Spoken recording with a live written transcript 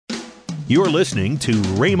You're listening to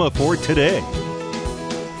Rhema for Today.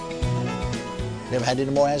 Never had any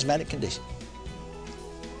more asthmatic condition.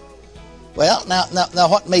 Well, now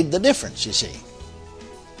what made the difference, you see?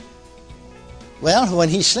 Well, when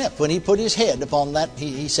he slept, when he put his head upon that,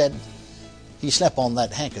 he said he slept on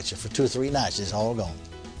that handkerchief for 2 or 3 nights. It's all gone.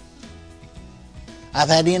 I've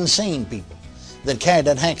had insane people that carried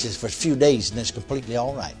that handkerchief for a few days and it's completely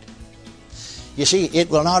all right. You see, it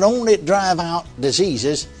will not only drive out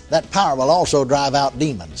diseases, that power will also drive out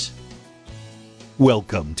demons.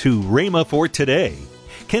 Welcome to Rhema for Today.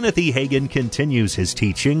 Kenneth E. Hagin continues his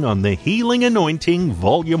teaching on the Healing Anointing,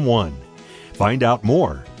 Volume 1. Find out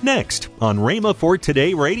more next on Rhema for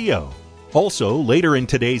Today Radio. Also, later in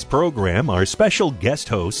today's program, our special guest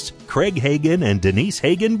hosts, Craig Hagin and Denise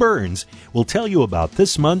Hagin Burns, will tell you about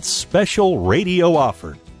this month's special radio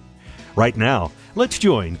offer. Right now, let's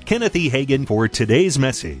join Kenneth E. Hagin for today's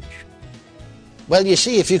message. Well, you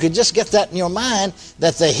see, if you could just get that in your mind,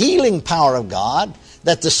 that the healing power of God,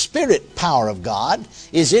 that the spirit power of God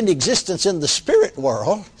is in existence in the spirit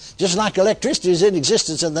world, just like electricity is in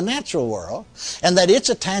existence in the natural world, and that it's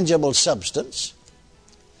a tangible substance.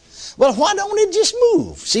 Well, why don't it just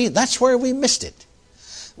move? See, that's where we missed it.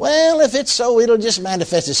 Well, if it's so, it'll just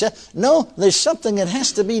manifest itself. No, there's something that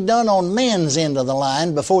has to be done on man's end of the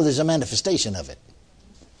line before there's a manifestation of it.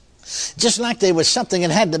 Just like there was something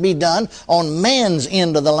that had to be done on man's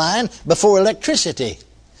end of the line before electricity.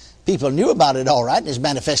 People knew about it all right, and it's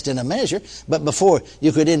manifest in a measure, but before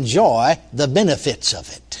you could enjoy the benefits of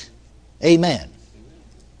it. Amen.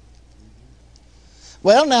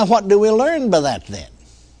 Well, now what do we learn by that then?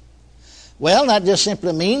 Well, that just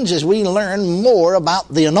simply means as we learn more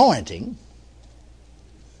about the anointing,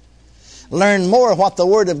 learn more what the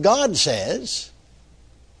Word of God says,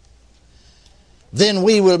 then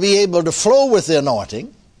we will be able to flow with the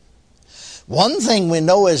anointing. One thing we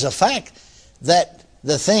know as a fact, that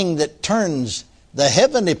the thing that turns the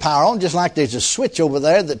heavenly power on, just like there's a switch over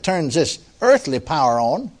there that turns this earthly power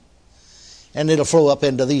on, and it'll flow up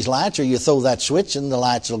into these lights, or you throw that switch and the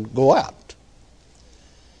lights will go out.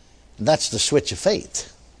 That's the switch of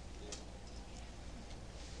faith.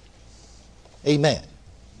 Amen.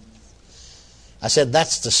 I said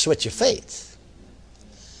that's the switch of faith.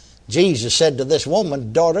 Jesus said to this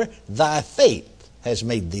woman, "Daughter, thy faith has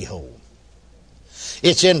made thee whole."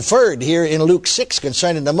 It's inferred here in Luke 6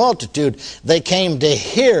 concerning the multitude, they came to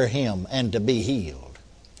hear him and to be healed.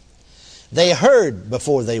 They heard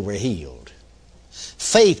before they were healed.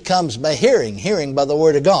 Faith comes by hearing, hearing by the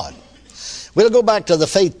Word of God. We'll go back to the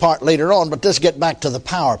faith part later on, but let's get back to the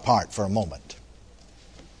power part for a moment.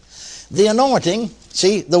 The anointing,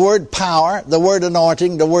 see, the word power, the word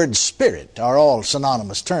anointing, the word spirit are all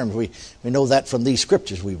synonymous terms. We know that from these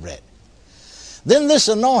scriptures we've read. Then this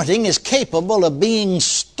anointing is capable of being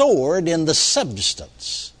stored in the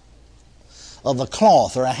substance of a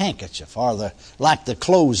cloth or a handkerchief, or like the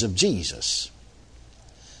clothes of Jesus,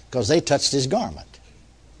 because they touched his garment.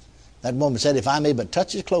 That woman said, "If I may but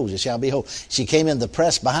touch his clothes, it shall be whole." She came in the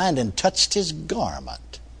press behind and touched his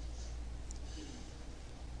garment.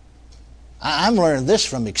 I'm learning this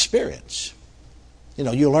from experience. You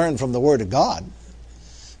know, you learn from the Word of God,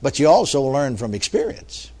 but you also learn from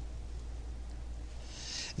experience.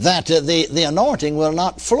 That the anointing will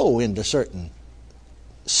not flow into certain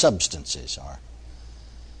substances. Or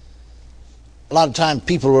a lot of times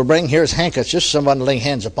people will bring, here's handkerchiefs, someone to lay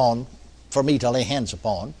hands upon, for me to lay hands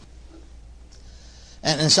upon.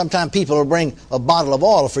 And sometimes people will bring a bottle of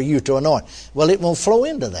oil for you to anoint. Well, it won't flow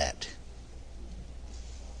into that.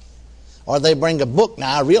 Or they bring a book.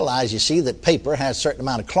 Now, I realize, you see, that paper has a certain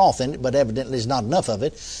amount of cloth in it, but evidently there's not enough of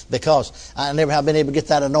it, because I never have been able to get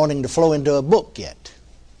that anointing to flow into a book yet.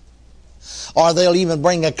 Or they'll even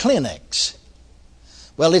bring a Kleenex.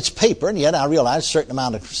 Well, it's paper, and yet I realize a certain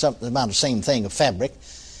amount of same thing of fabric.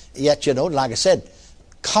 Yet, you know, like I said,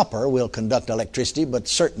 copper will conduct electricity, but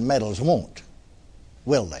certain metals won't.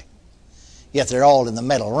 Will they? Yet they're all in the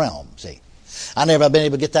metal realm, see. I never have been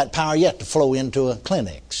able to get that power yet to flow into a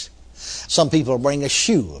Kleenex. Some people bring a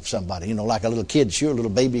shoe of somebody, you know, like a little kid's shoe, a little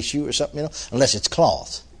baby shoe or something, you know, unless it's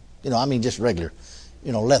cloth. You know, I mean just regular,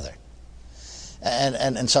 you know, leather.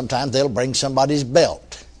 And sometimes they'll bring somebody's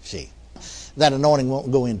belt, see. That anointing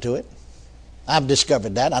won't go into it. I've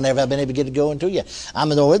discovered that. I never have been able to get it to go into it yet. I'm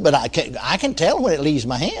know it, but I can tell when it leaves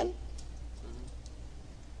my hand.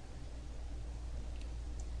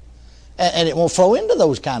 And it won't flow into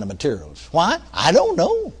those kind of materials. Why? I don't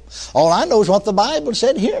know. All I know is what the Bible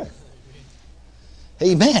said here.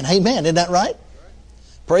 Amen. Amen. Isn't that right?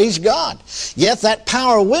 Praise God. Yet that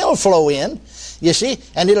power will flow in, you see,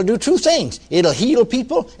 and it'll do two things. It'll heal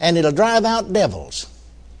people and it'll drive out devils.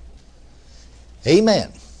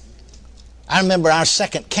 Amen. I remember our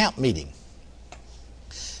second camp meeting.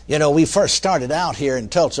 You know, we first started out here in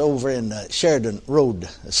Tulsa over in Sheridan Road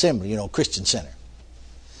Assembly, you know, Christian Center.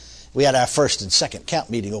 We had our first and second camp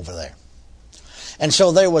meeting over there. And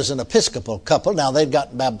so there was an Episcopal couple. Now, they'd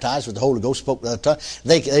gotten baptized with the Holy Ghost, spoke the tongue.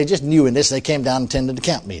 They just knew in this. They came down and attended the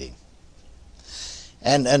camp meeting.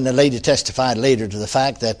 And the lady testified later to the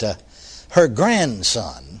fact that her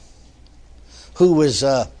grandson, who was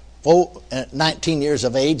 19 years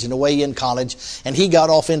of age and away in college, and he got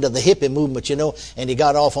off into the hippie movement, you know, and he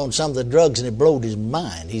got off on some of the drugs, and it blowed his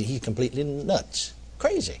mind. He's completely nuts.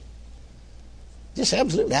 Crazy. Just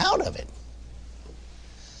absolutely out of it.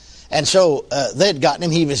 And so they'd gotten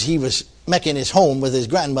him. He was making his home with his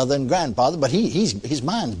grandmother and grandfather, but his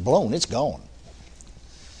mind's blown. It's gone.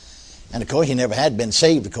 And of course, he never had been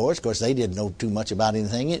saved, of course. Of course, they didn't know too much about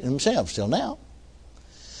anything themselves till now.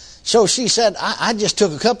 So she said, I just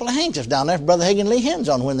took a couple of handkerchiefs down there for Brother Hagin to lay hands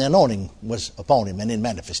on when the anointing was upon him and in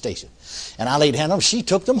manifestation. And I laid hands on them. She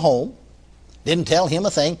took them home, didn't tell him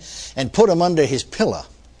a thing, and put them under his pillow.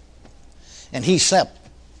 And he slept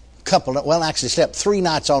slept 3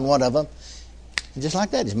 nights on one of them. And just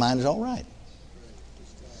like that, his mind is all right.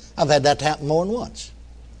 I've had that happen more than once.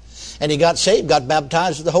 And he got saved, got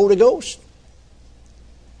baptized with the Holy Ghost.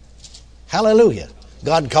 Hallelujah.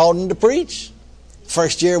 God called him to preach.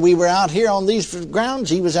 First year we were out here on these grounds,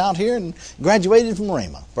 he was out here and graduated from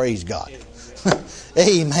Rhema. Praise God.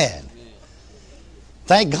 Amen.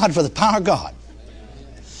 Thank God for the power of God.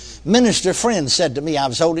 Minister friend said to me, I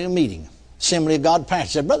was holding a meeting, Assembly of God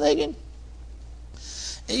pastor, said, Brother Hagin,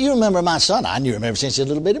 you remember my son? I knew him ever since he was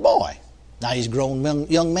a little bitty boy. Now he's a grown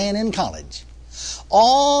young man in college.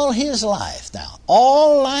 All his life now,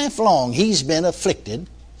 all life long, he's been afflicted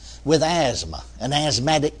with asthma, an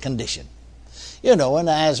asthmatic condition. You know, an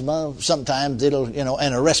asthma, sometimes it'll, you know,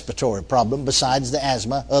 and a respiratory problem besides the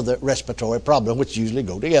asthma, other respiratory problem, which usually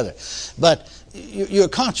go together. But you're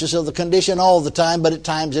conscious of the condition all the time, but at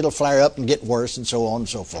times it'll flare up and get worse and so on and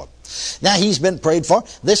so forth. Now, he's been prayed for.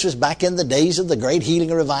 This was back in the days of the great healing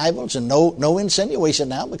revivals, and no insinuation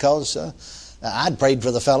now, because I'd prayed for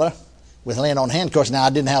the fella with laying on hands. Of course, now I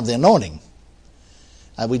didn't have the anointing.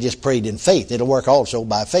 We just prayed in faith. It'll work also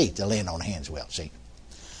by faith, the laying on hands will, see.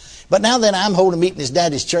 But now then, I'm holding a meeting in his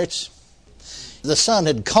daddy's church. The son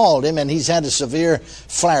had called him, and he's had a severe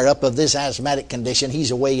flare-up of this asthmatic condition. He's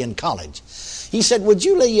away in college. He said, would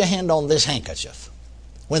you lay your hand on this handkerchief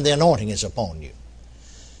when the anointing is upon you?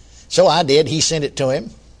 So I did. He sent it to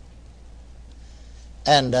him.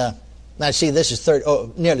 And now see, this is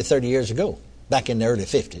nearly 30 years ago, back in the early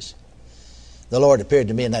 50s. The Lord appeared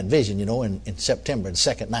to me in that vision, you know, in September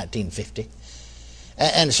 2nd, 1950.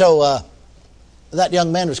 And so that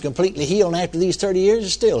young man was completely healed, and after these 30 years,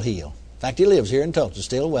 is still healed. In fact, he lives here in Tulsa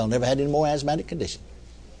still well, never had any more asthmatic condition.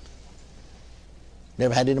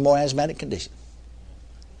 Never had any more asthmatic condition.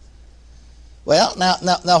 Well, now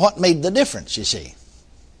what made the difference, you see?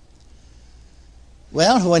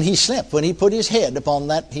 Well, when he slept, when he put his head upon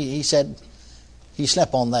that, he said he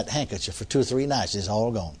slept on that handkerchief for 2 or 3 nights. It's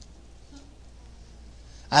all gone.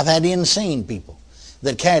 I've had insane people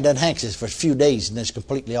that carried that handkerchief for a few days and it's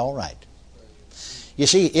completely all right. You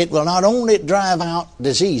see, it will not only drive out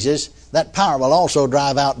diseases, that power will also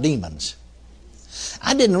drive out demons.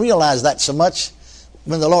 I didn't realize that so much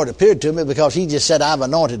when the Lord appeared to me, because he just said, I've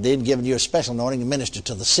anointed thee and given you a special anointing to minister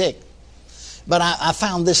to the sick. But I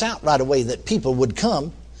found this out right away, that people would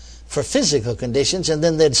come for physical conditions, and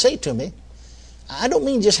then they'd say to me, I don't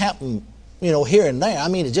mean just happen, you know, here and there. I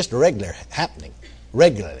mean it's just regular happening,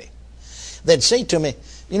 regularly. They'd say to me,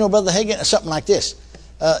 you know, Brother Hagin, something like this.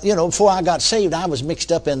 You know, before I got saved, I was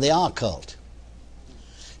mixed up in the occult.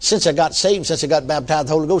 Since I got saved, since I got baptized with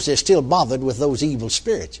the Holy Ghost, they're still bothered with those evil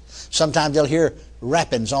spirits. Sometimes they'll hear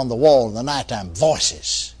rappings on the wall in the nighttime,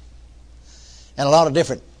 voices, and a lot of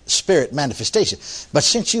different spirit manifestations. But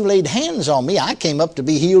since you laid hands on me, I came up to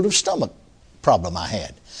be healed of stomach problem I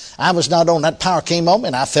had. I was not on, that power came on me,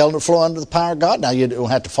 and I fell to the floor under the power of God. Now, you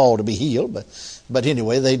don't have to fall to be healed, but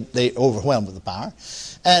anyway, they overwhelmed with the power.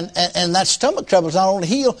 And that stomach trouble is not only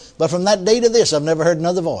healed, but from that day to this, I've never heard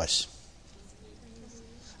another voice.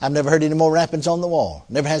 I've never heard any more rappings on the wall.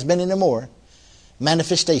 Never has been any more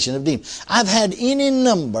manifestation of demons. I've had any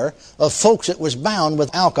number of folks that was bound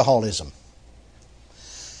with alcoholism.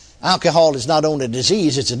 Alcohol is not only a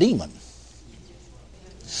disease, it's a demon.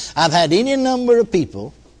 I've had any number of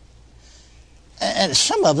people, and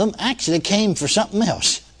some of them actually came for something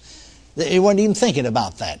else. They weren't even thinking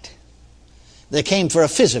about that. They came for a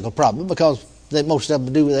physical problem, because most of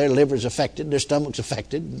them do with their livers affected, their stomachs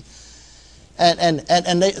affected.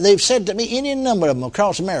 And they've said to me, any number of them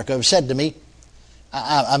across America have said to me,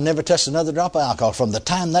 I've never touched another drop of alcohol from the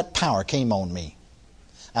time that power came on me.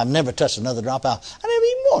 I've never touched another drop of alcohol. I never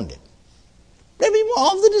even wanted it. Never even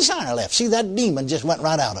all the desire left. See, that demon just went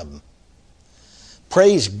right out of them.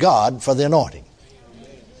 Praise God for the anointing.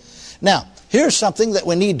 Now, here's something that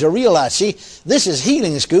we need to realize. See, this is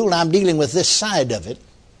healing school, and I'm dealing with this side of it.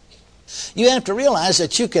 You have to realize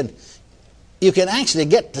that you can actually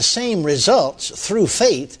get the same results through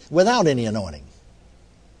faith without any anointing.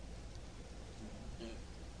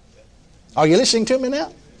 Are you listening to me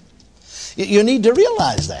now? You need to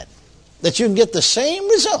realize that you can get the same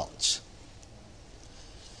results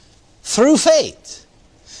through faith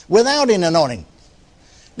without any anointing.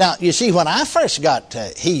 Now, you see, when I first got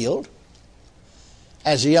healed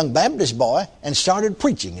as a young Baptist boy and started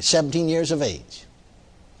preaching at 17 years of age,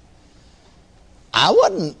 I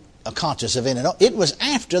wasn't conscious of any. It was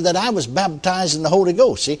after that I was baptized in the Holy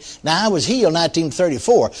Ghost. See, now I was healed in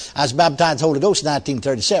 1934. I was baptized in the Holy Ghost in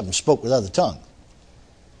 1937, spoke with other tongues.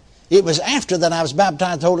 It was after that I was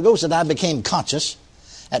baptized in the Holy Ghost that I became conscious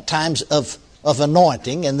at times of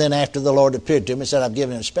anointing, and then after the Lord appeared to me and said, I've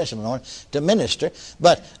given him a special anointing to minister.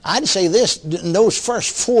 But I'd say this, in those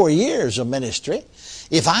first 4 years of ministry,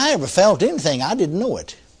 if I ever felt anything, I didn't know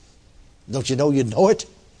it. Don't you know you know it?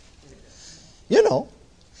 You know.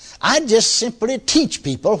 I just simply teach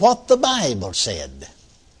people what the Bible said.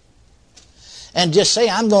 And just say,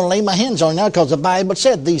 I'm going to lay my hands on you now because the Bible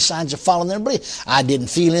said these signs are following their belief. I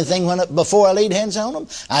didn't feel anything before I laid hands on them.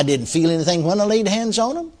 I didn't feel anything when I laid hands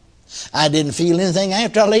on them. I didn't feel anything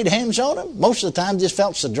after I laid hands on them. Most of the time just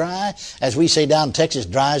felt so dry, as we say down in Texas,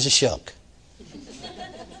 dry as a shuck.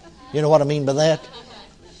 You know what I mean by that?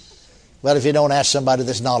 Well, if you don't ask somebody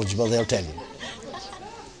that's knowledgeable, they'll tell you.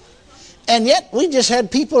 And yet, we just had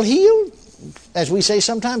people healed, as we say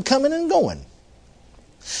sometimes, coming and going.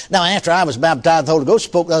 Now, after I was baptized in the Holy Ghost,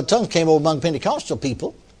 spoke other tongues, came over among Pentecostal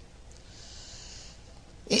people.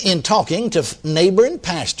 In talking to neighboring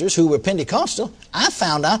pastors who were Pentecostal, I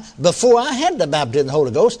found out before I had the baptism in the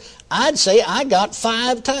Holy Ghost, I'd say I got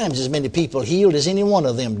 5 times as many people healed as any one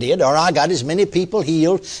of them did, or I got as many people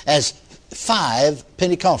healed as 5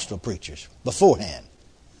 Pentecostal preachers beforehand.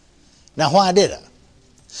 Now, why did I?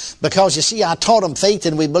 Because, you see, I taught them faith,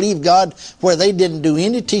 and we believed God where they didn't do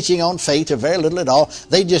any teaching on faith or very little at all.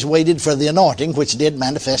 They just waited for the anointing, which did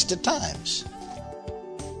manifest at times.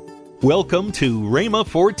 Welcome to Rhema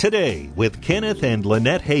for Today with Kenneth and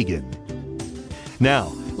Lynette Hagin.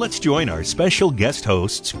 Now, let's join our special guest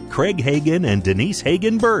hosts, Craig Hagin and Denise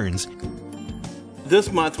Hagin Burns. This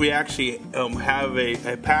month we actually have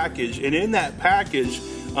a package, and in that package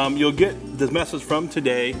you'll get the message from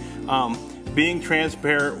today, being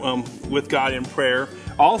transparent with God in prayer.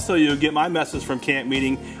 Also, you'll get my message from camp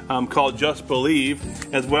meeting called Just Believe,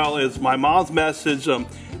 as well as my mom's message,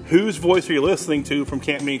 Whose Voice Are You Listening To, from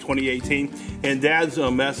Camp Meeting 2018, and Dad's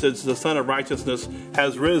message, The Son of Righteousness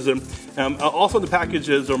Has Risen. Also in the package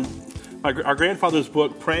is our grandfather's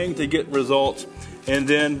book, Praying to Get Results, and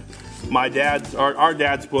then our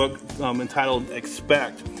dad's book entitled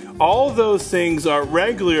Expect. All of those things are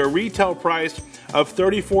regularly a retail price of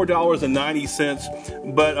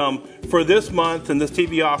 $34.90, but for this month and this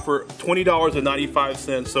TV offer,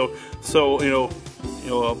 $20.95. So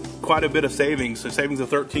quite a bit of savings. A savings of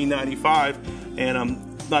 $13.95,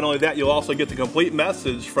 and not only that, you'll also get the complete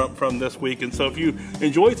message from this week. And so, if you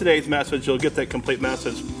enjoy today's message, you'll get that complete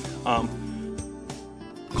message.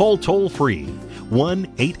 Call toll free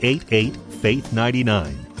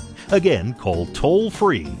 1-888-FAITH-99. Again, call toll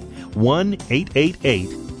free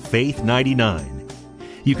 1-888-FAITH-99.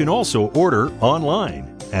 You can also order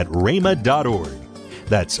online at rhema.org.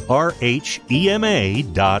 That's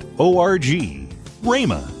RHEMA.org.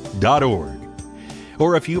 rhema.org.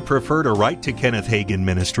 Or if you prefer to write to Kenneth Hagin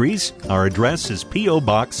Ministries, our address is P.O.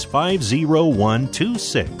 Box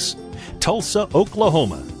 50126, Tulsa,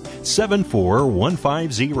 Oklahoma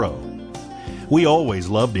 74150. We always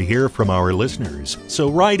love to hear from our listeners, so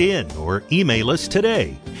write in or email us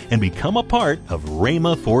today and become a part of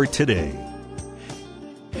Rhema for Today.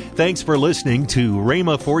 Thanks for listening to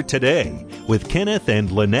Rhema for Today with Kenneth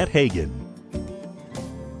and Lynette Hagin.